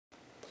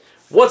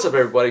What's up,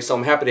 everybody? So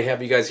I'm happy to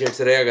have you guys here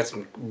today. I got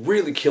some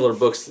really killer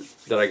books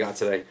that I got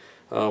today.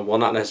 Well,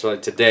 not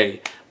necessarily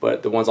today,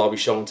 but the ones I'll be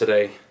showing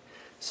today.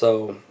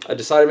 So I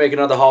decided to make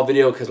another haul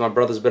video because my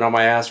brother's been on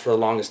my ass for the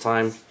longest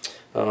time.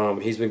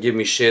 He's been giving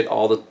me shit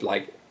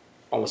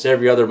almost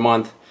every other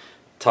month.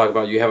 Talk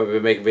about you haven't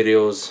been making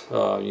videos.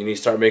 You need to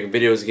start making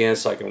videos again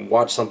so I can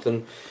watch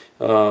something.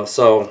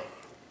 So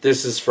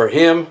this is for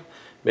him,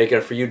 making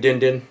it for you, Din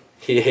Din.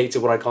 He hates it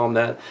when I call him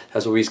that.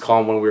 That's what we used to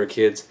call him when we were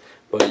kids.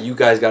 But you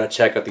guys got to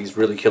check out these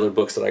really killer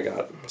books that I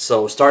got.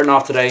 So starting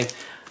off today,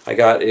 I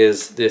got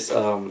is this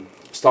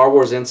Star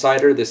Wars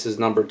Insider. This is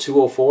number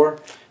 204.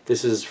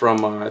 This is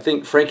from, I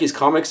think, Frankie's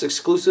Comics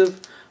exclusive.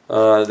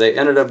 They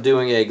ended up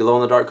doing a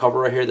glow-in-the-dark cover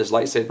right here. This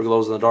lightsaber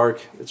glows in the dark.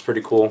 It's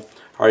pretty cool.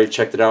 I already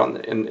checked it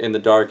out in the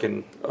dark,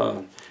 and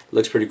it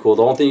looks pretty cool.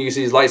 The only thing you can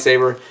see is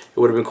lightsaber. It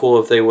would have been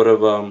cool if they would have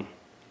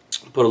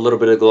put a little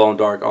bit of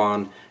glow-in-the-dark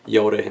on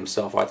Yoda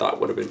himself. I thought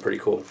would have been pretty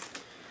cool.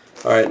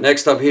 Alright,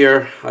 next up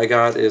here I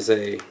got is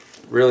a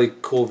really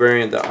cool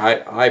variant that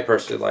I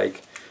personally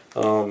like.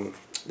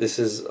 This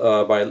is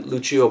by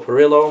Lucio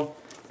Perillo,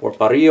 or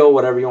Parillo,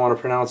 whatever you want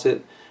to pronounce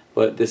it.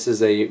 But this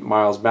is a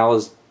Miles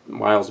Morales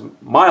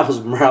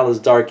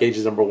Dark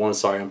Ages #1.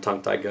 Sorry, I'm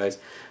tongue-tied, guys.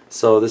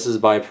 So this is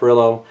by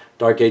Perillo,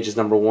 Dark Ages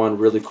 #1.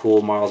 Really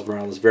cool Miles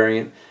Morales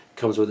variant.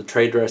 Comes with a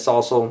trade dress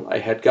also. I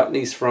had gotten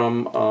these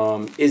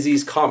from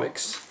Izzy's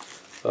Comics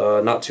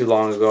not too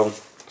long ago.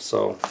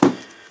 So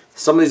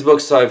some of these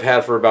books I've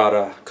had for about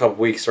a couple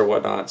weeks or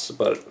whatnot,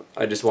 but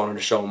I just wanted to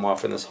show them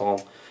off in this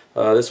haul.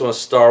 This one's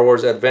Star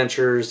Wars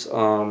Adventures.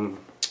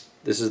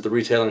 This is the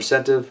retailer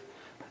incentive.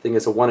 I think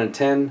it's a 1 in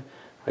 10.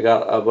 I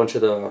got a bunch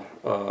of the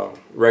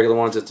regular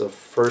ones. It's a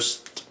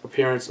first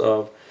appearance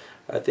of,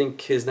 I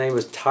think his name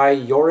is Ty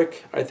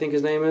Yorick, I think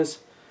his name is.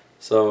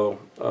 So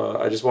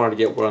I just wanted to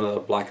get one of the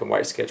black and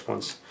white sketch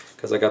ones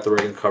because I got the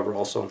regular cover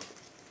also.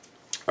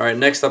 Alright,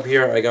 next up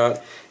here I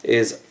got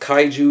is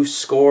Kaiju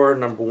Score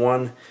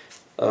 #1.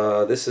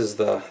 This is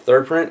the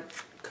third print,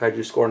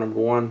 Kaiju Score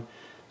 #1.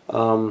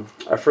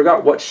 I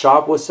forgot what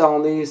shop was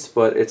selling these,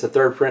 but it's a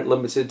third print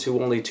limited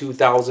to only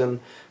 2,000.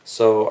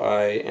 So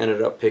I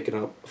ended up picking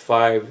up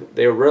 5.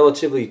 They were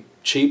relatively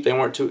cheap, they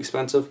weren't too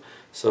expensive.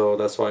 So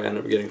that's why I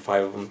ended up getting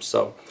 5 of them.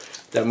 So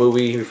that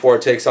movie, before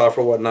it takes off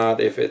or whatnot,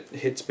 if it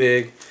hits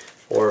big,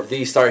 or if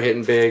these start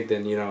hitting big,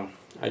 then you know,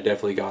 I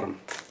definitely got them.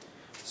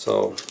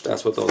 So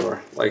that's what those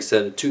are. Like I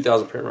said, a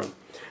 2,000 print run.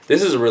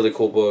 This is a really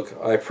cool book.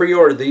 I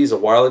pre-ordered these a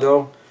while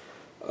ago.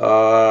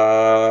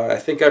 I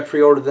think I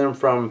pre-ordered them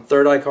from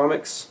Third Eye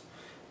Comics.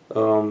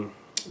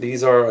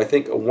 These are, I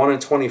think, a 1 in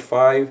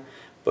 25,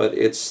 but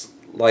it's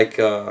like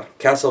a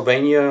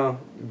Castlevania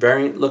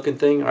variant looking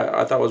thing.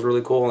 I thought it was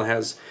really cool, and it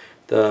has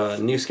the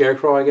new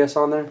Scarecrow, I guess,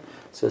 on there. It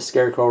says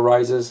Scarecrow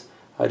Rises.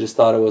 I just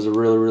thought it was a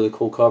really, really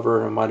cool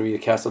cover. It might be a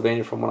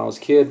Castlevania from when I was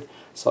a kid.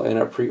 So I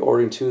ended up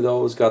pre-ordering 2 of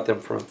those. Got them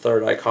from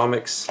Third Eye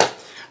Comics.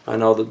 I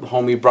know the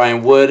homie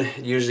Brian Wood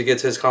usually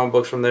gets his comic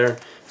books from there,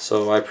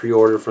 so I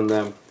pre-ordered from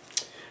them.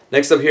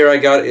 Next up here I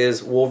got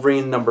is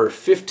Wolverine number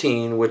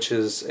 15, which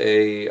is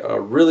a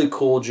really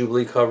cool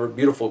Jubilee cover,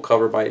 beautiful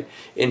cover by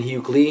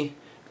In-Hyuk Lee,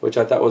 which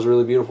I thought was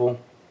really beautiful.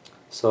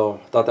 So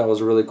I thought that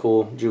was a really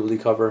cool Jubilee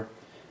cover.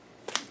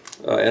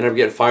 I ended up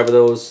getting 5 of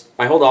those.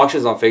 I hold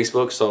auctions on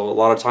Facebook, so a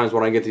lot of times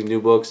when I get these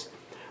new books,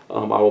 I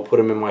will put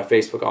them in my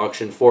Facebook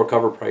auction for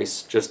cover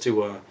price just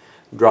to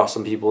draw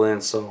some people in.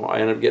 So I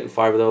ended up getting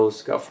 5 of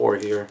those. Got 4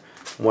 here,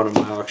 1 in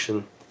my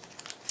auction.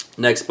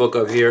 Next book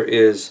up here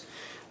is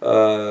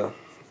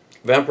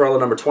Vampirella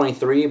number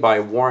 23 by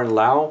Warren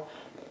Lau.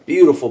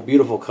 Beautiful,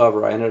 beautiful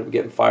cover. I ended up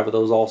getting 5 of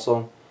those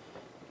also.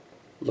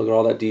 Look at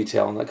all that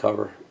detail on that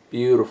cover.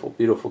 Beautiful,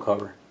 beautiful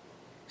cover.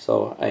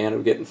 So I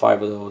ended up getting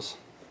 5 of those.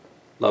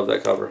 Love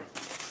that cover.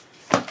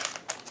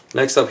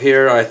 Next up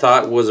here, I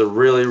thought was a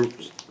really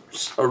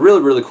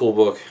cool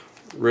book.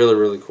 Really,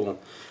 really cool.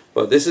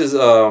 But this is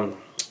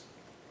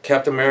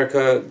Captain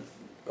America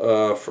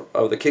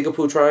of the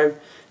Kickapoo tribe.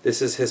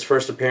 This is his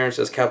first appearance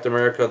as Captain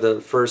America, the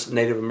first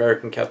Native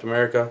American Captain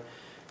America.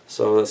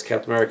 So that's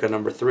Captain America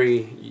number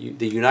 3.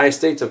 The United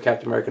States of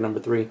Captain America number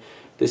 3.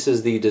 This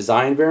is the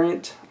design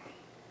variant.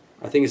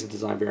 I think it's a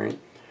design variant.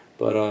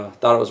 But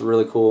thought it was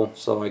really cool.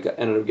 So I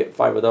ended up getting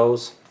 5 of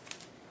those.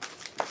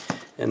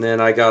 And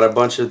then I got a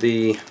bunch of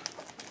the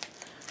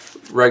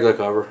regular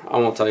cover. I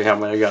won't tell you how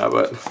many I got,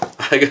 but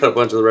I got a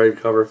bunch of the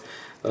regular cover.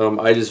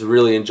 I just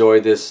really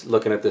enjoyed this,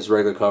 looking at this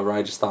regular cover.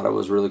 I just thought it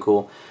was really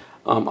cool.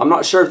 I'm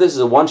not sure if this is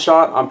a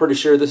one-shot. I'm pretty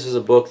sure this is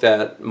a book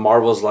that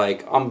Marvel's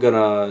like, I'm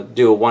gonna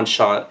do a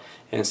one-shot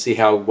and see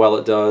how well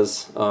it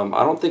does.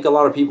 I don't think a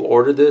lot of people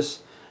ordered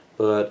this,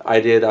 but I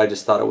did. I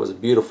just thought it was a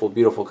beautiful,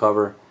 beautiful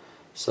cover.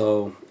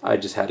 So I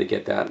just had to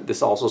get that.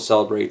 This also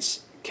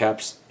celebrates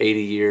Cap's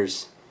 80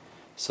 years.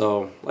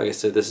 So, like I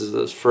said, this is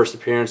his first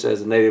appearance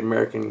as a Native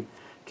American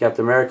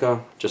Captain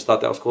America. Just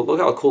thought that was cool. Look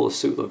how cool the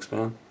suit looks,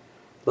 man.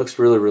 Looks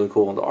really, really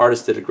cool. The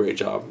artist did a great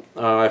job.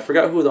 I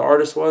forgot who the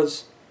artist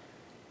was.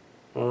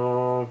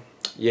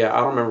 Yeah, I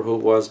don't remember who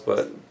it was,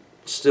 but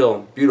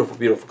still, beautiful,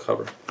 beautiful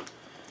cover.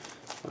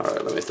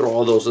 Alright, let me throw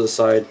all those to the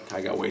side. I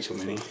got way too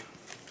many.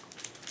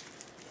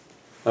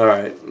 All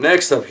right,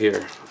 next up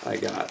here I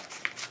got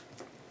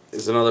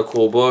is another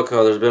cool book.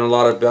 There's been a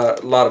lot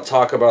of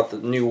talk about the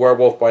new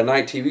Werewolf by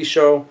Night TV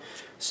show.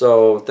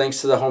 So thanks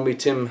to the homie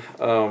Tim,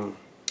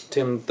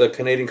 the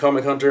Canadian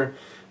comic hunter,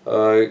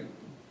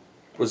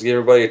 was giving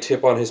everybody a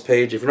tip on his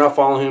page. If you're not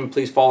following him,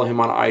 please follow him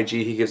on IG.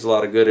 He gives a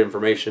lot of good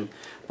information.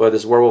 But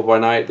this Werewolf by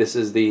Night, this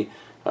is the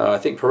I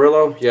think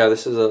Perillo. Yeah,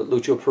 this is a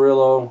Lucio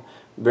Perillo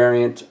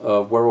variant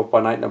of Werewolf by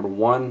Night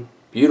 #1.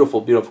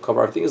 Beautiful, beautiful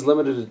cover. I think it's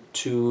limited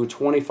to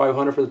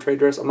 2,500 for the trade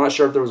dress. I'm not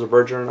sure if there was a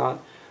virgin or not,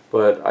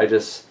 but I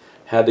just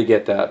had to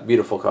get that.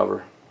 Beautiful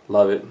cover.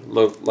 Love it.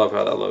 Love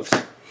how that looks.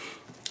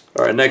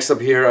 All right, next up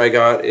here I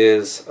got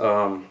is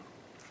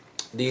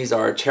these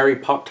are Cherry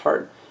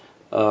Pop-Tart.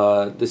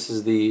 This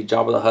is the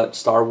Jabba the Hutt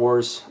Star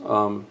Wars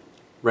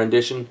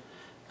rendition.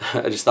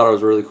 I just thought it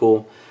was really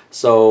cool.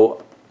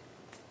 So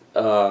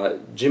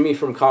Jimmy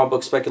from Comic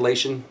Book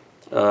Speculation,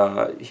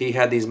 he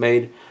had these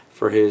made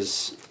for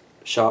his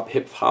shop,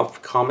 Hip Hop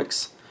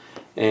Comics,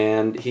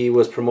 and he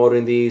was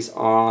promoting these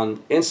on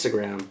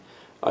Instagram.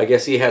 I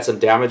guess he had some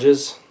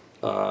damages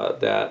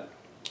that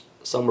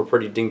some were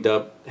pretty dinged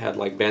up, had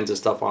like bends and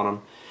stuff on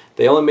them.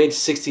 They only made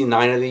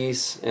 69 of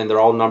these, and they're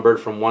all numbered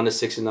from 1 to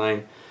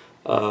 69.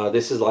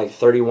 This is like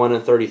 31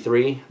 and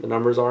 33, the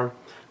numbers are.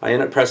 I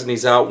ended up pressing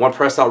these out. One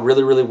pressed out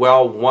really, really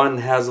well. One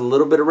has a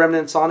little bit of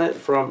remnants on it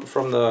from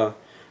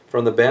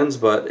the bends,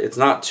 but it's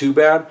not too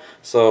bad.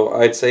 So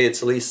I'd say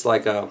it's at least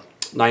like a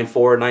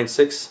 9.4,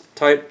 9.6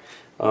 type.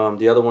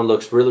 The other one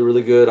looks really,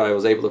 really good. I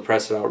was able to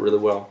press it out really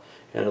well,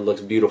 and it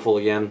looks beautiful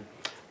again.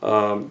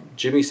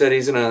 Jimmy said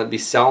he's going to be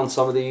selling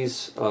some of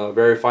these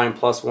Very Fine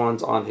Plus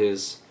ones on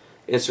his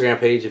Instagram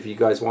page. If you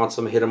guys want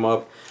some, hit him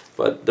up.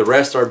 But the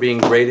rest are being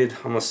graded.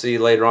 I'm going to see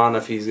later on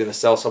if he's going to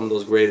sell some of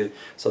those graded,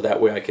 so that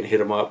way I can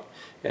hit him up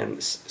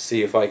and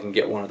see if I can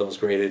get one of those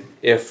graded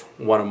if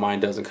one of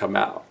mine doesn't come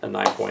out, a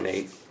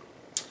 9.8.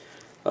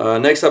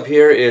 Next up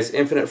here is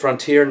Infinite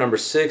Frontier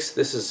 #6.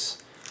 This is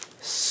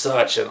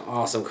such an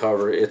awesome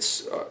cover.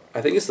 It's I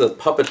think it's the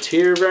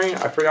Puppeteer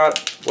variant. I forgot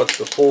what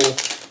the full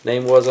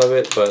name was of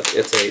it, but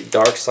it's a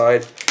dark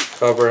side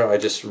cover. I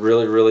just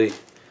really, really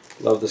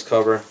love this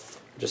cover.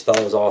 Just thought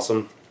it was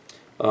awesome.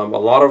 A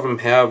lot of them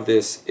have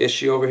this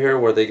issue over here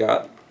where they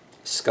got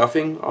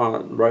scuffing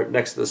on right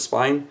next to the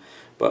spine,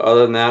 but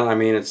other than that, I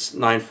mean, it's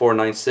 9.4,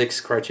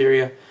 9.6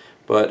 criteria.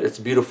 But it's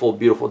a beautiful,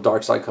 beautiful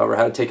dark side cover.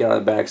 I had to take it out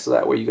of the bag so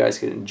that way you guys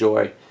can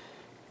enjoy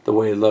the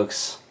way it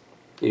looks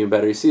even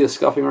better. You see the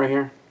scuffing right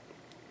here?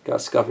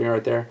 Got scuffing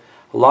right there.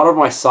 A lot of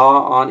them I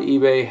saw on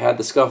eBay had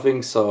the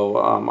scuffing, so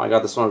I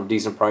got this one at a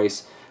decent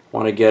price.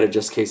 Want to get it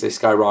just in case they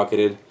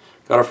skyrocketed.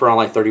 Got it for around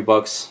like 30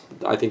 bucks.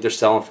 I think they're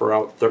selling for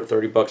around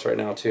 30 bucks right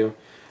now too.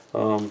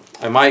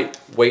 I might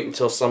wait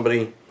until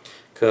somebody,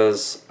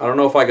 because I don't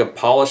know if I could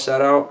polish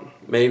that out.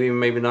 Maybe,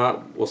 maybe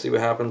not. We'll see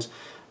what happens.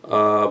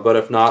 But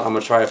if not, I'm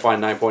going to try to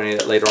find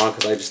 9.8 later on,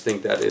 because I just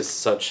think that is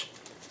such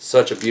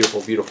a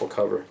beautiful, beautiful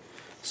cover.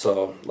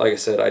 So, like I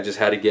said, I just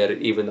had to get it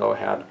even though it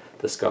had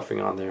the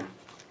scuffing on there.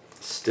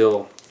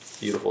 Still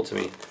beautiful to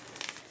me.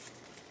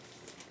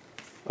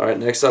 Alright,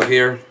 next up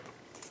here.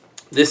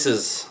 This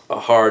is a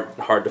hard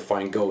to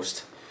find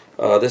ghost.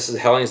 This is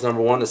Hellions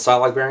 #1, the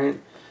Psylocke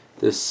variant.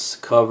 This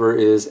cover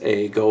is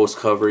a ghost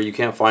cover. You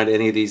can't find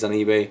any of these on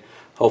eBay.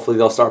 Hopefully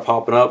they'll start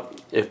popping up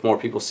if more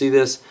people see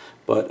this.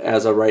 But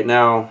as of right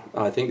now,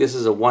 I think this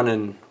is a 1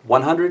 in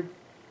 100,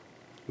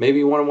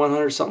 maybe 1 in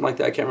 100, something like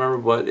that. I can't remember,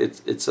 but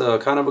it's a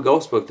kind of a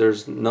ghost book.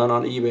 There's none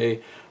on eBay,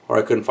 or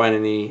I couldn't find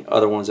any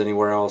other ones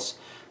anywhere else.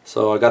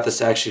 So I got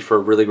this actually for a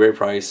really great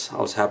price.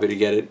 I was happy to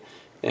get it,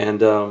 and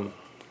this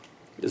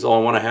is all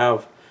I want to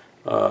have.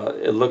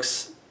 It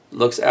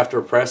looks after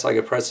a press like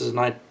a press is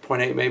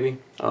 9.8 maybe.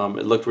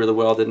 It looked really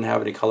well. Didn't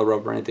have any color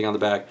rub or anything on the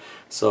back,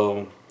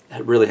 so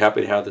really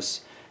happy to have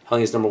this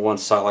Hellions #1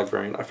 Psylocke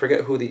variant. I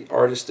forget who the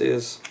artist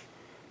is.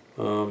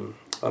 I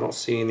don't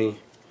see any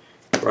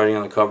writing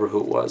on the cover who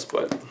it was,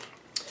 but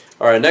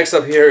alright, next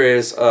up here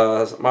is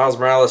Miles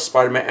Morales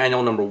Spider-Man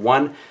Annual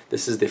 #1.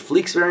 This is the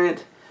Fleeks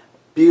variant.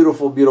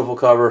 Beautiful, beautiful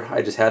cover.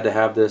 I just had to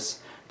have this.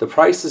 The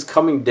price is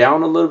coming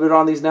down a little bit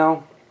on these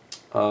now,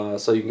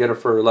 so you can get it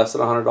for less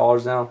than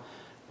 $100 now,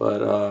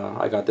 but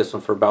I got this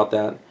one for about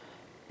that.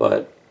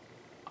 But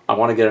I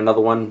want to get another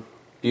one.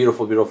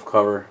 Beautiful, beautiful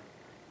cover.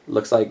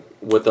 Looks like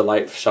with the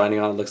light shining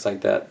on it, looks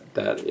like that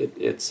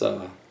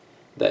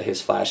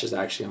his flash is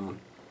actually on.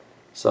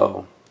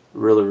 So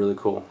really, really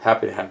cool.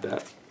 Happy to have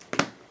that.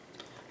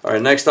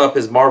 Alright, next up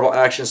is Marvel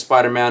Action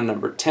Spider-Man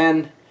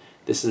 #10.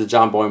 This is the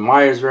John Boy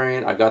Myers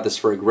variant. I got this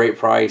for a great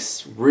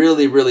price.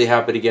 Really, really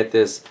happy to get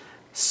this.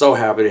 So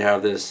happy to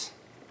have this.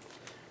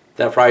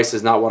 That price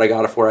is not what I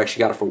got it for. I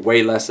actually got it for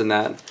way less than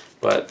that,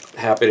 but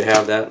happy to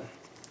have that.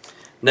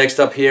 Next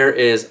up here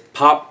is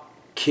Pop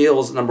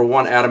Kills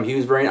 #1 Adam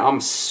Hughes variant.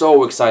 I'm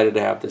so excited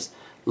to have this.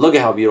 Look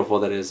at how beautiful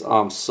that is.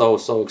 I'm so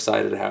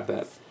excited to have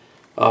that.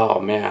 Oh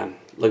man,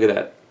 look at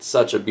that.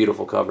 Such a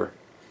beautiful cover.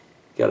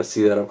 Got to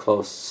see that up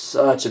close.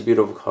 Such a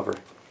beautiful cover.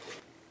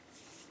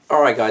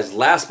 Alright guys,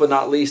 last but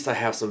not least, I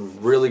have some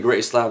really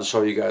great slabs to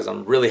show you guys.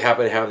 I'm really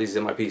happy to have these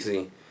in my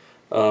PC.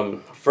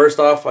 First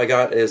off, I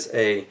got is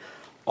a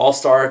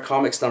All-Star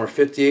Comics number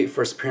 58,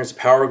 first appearance of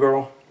Power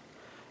Girl.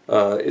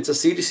 It's a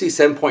CGC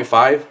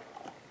 7.5,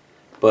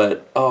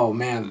 but oh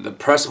man, the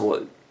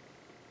pressable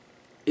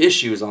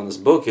issues on this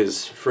book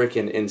is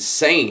freaking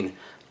insane.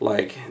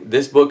 Like,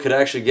 this book could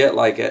actually get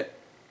like a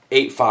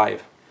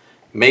 8.5,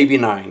 maybe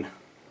 9,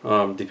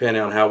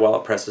 depending on how well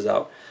it presses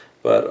out,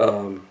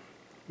 but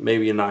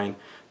maybe a 9.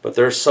 But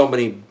there's so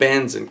many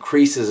bends and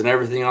creases and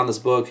everything on this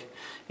book.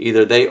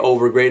 Either they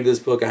overgraded this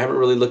book. I haven't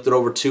really looked it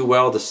over too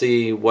well to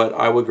see what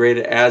I would grade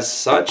it as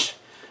such,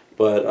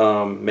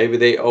 but maybe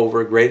they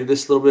overgraded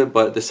this a little bit.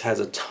 But this has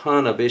a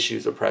ton of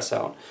issues to press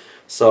out.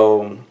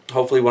 So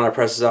hopefully when I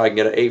press this out, I can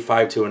get an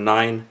 8.5 to a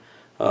 9.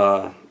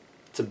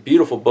 It's a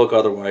beautiful book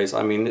otherwise.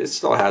 I mean, it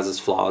still has its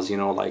flaws, you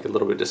know, like a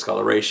little bit of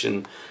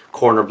discoloration,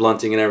 corner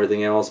blunting and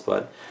everything else,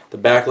 but the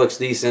back looks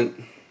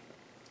decent.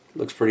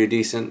 Looks pretty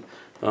decent.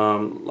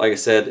 Like I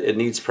said, it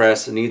needs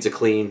press, it needs a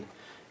clean,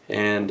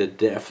 and it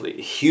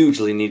definitely,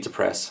 hugely needs a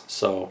press.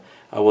 So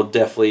I will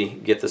definitely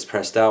get this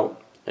pressed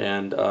out,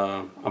 and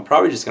I'm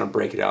probably just going to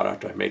break it out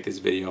after I make this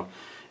video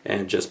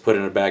and just put it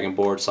in a bag and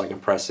board so I can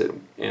press it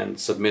and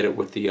submit it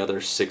with the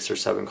other 6 or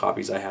 7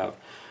 copies I have.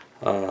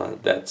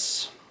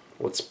 That's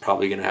what's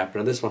probably going to happen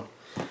to this one.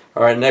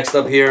 Alright, next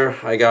up here,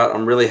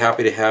 I'm really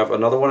happy to have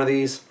another one of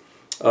these.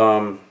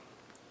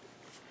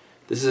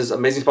 This is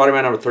Amazing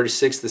Spider-Man number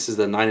 36. This is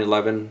the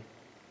 9/11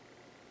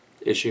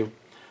 issue.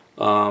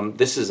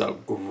 This is a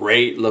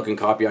great looking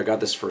copy. I got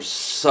this for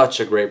such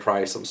a great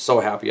price. I'm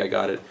so happy I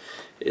got it.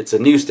 It's a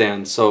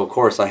newsstand, so of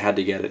course I had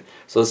to get it.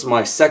 So this is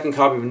my second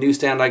copy of a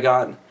newsstand I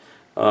got.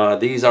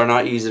 These are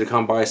not easy to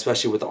come by,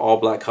 especially with the all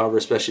black cover,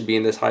 especially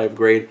being this high of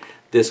grade.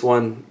 This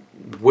one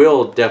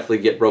will definitely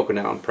get broken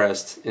out and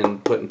pressed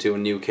and put into a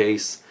new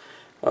case.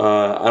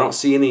 I don't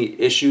see any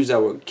issues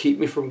that would keep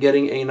me from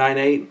getting a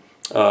 9.8.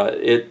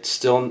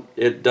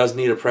 It does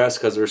need a press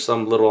because there's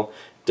some little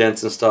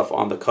dents and stuff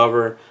on the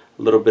cover,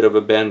 a little bit of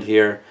a bend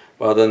here.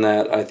 But other than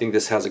that, I think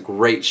this has a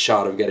great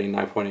shot of getting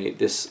 9.8.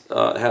 This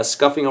has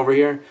scuffing over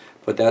here,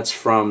 but that's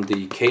from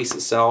the case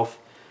itself.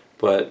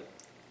 But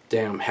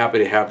damn, happy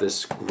to have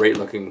this great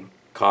looking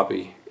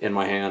copy in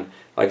my hand.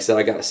 Like I said,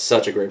 I got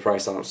such a great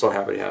price on it. I'm so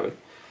happy to have it.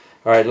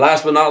 Alright,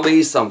 last but not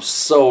least, I'm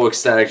so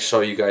ecstatic to show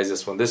you guys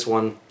this one.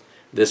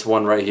 This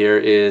one right here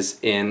is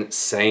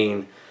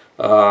insane.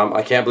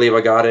 I can't believe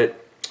I got it.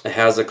 It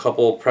has a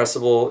couple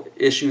pressable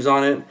issues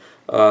on it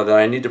that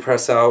I need to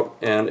press out,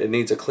 and it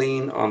needs a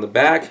clean on the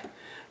back.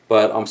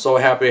 But I'm so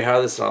happy to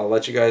have this, and I'll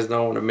let you guys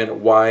know in a minute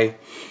why.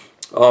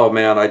 Oh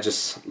man, I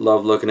just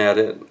love looking at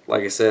it.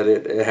 Like I said,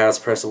 it has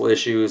pressable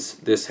issues.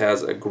 This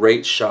has a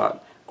great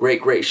shot,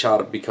 great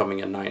shot of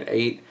becoming a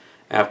 9.8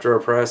 after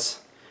a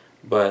press.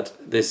 But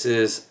this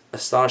is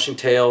Astonishing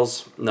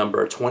Tales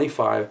number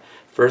 25,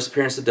 first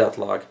appearance of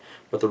Deathlok.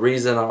 But the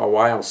reason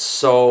why I'm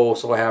so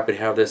happy to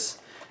have this,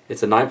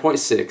 it's a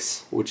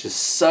 9.6, which is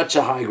such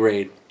a high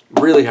grade,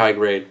 really high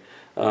grade.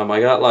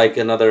 I got like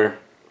another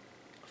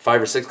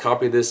 5 or 6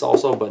 copy of this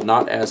also, but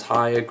not as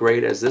high a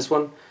grade as this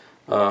one.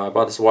 I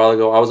bought this a while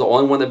ago. I was the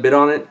only one that bid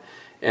on it,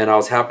 and I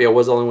was happy I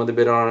was the only one that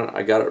bid on it.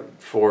 I got it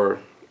for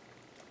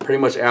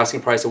pretty much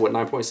asking price of what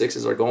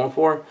 9.6s are going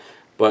for.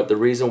 But the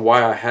reason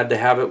why I had to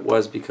have it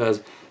was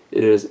because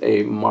it is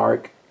a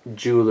Mark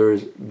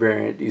Jewelers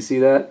variant. Do you see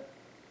that?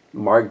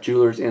 Mark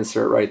Jewelers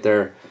insert right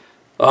there.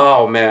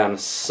 Oh man,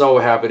 so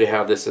happy to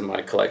have this in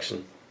my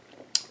collection.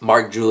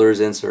 Mark Jewelers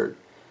insert.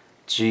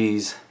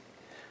 Jeez.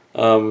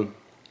 I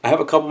have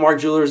a couple Mark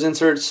Jewelers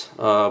inserts,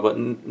 but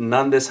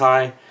none this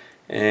high,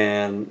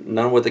 and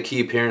none with a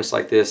key appearance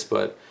like this.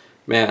 But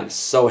man,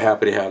 so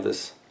happy to have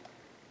this.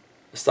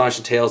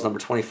 Astonishing Tales number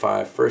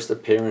 25, first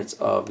appearance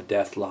of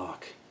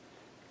Deathlok.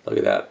 Look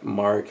at that,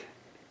 Mark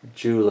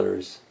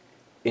Jewelers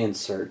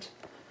insert.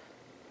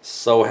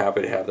 So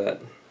happy to have that.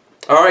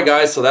 Alright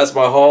guys, so that's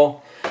my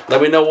haul. Let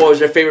me know what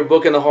was your favorite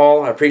book in the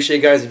haul. I appreciate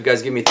you guys. If you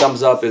guys give me a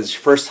thumbs up, it's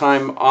your first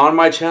time on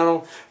my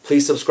channel,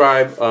 please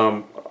subscribe.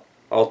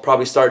 I'll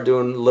probably start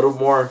doing a little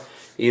more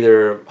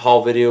either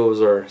haul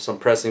videos or some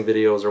pressing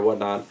videos or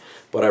whatnot.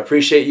 But I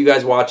appreciate you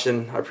guys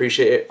watching. I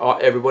appreciate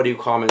everybody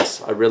who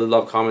comments. I really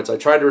love comments. I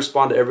try to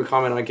respond to every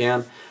comment I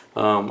can.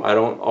 I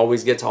don't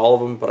always get to all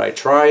of them, but I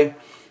try.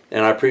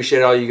 And I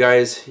appreciate all you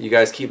guys. You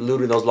guys keep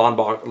looting those long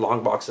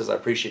boxes. I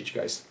appreciate you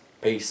guys.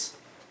 Peace.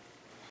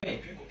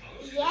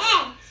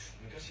 Yeah.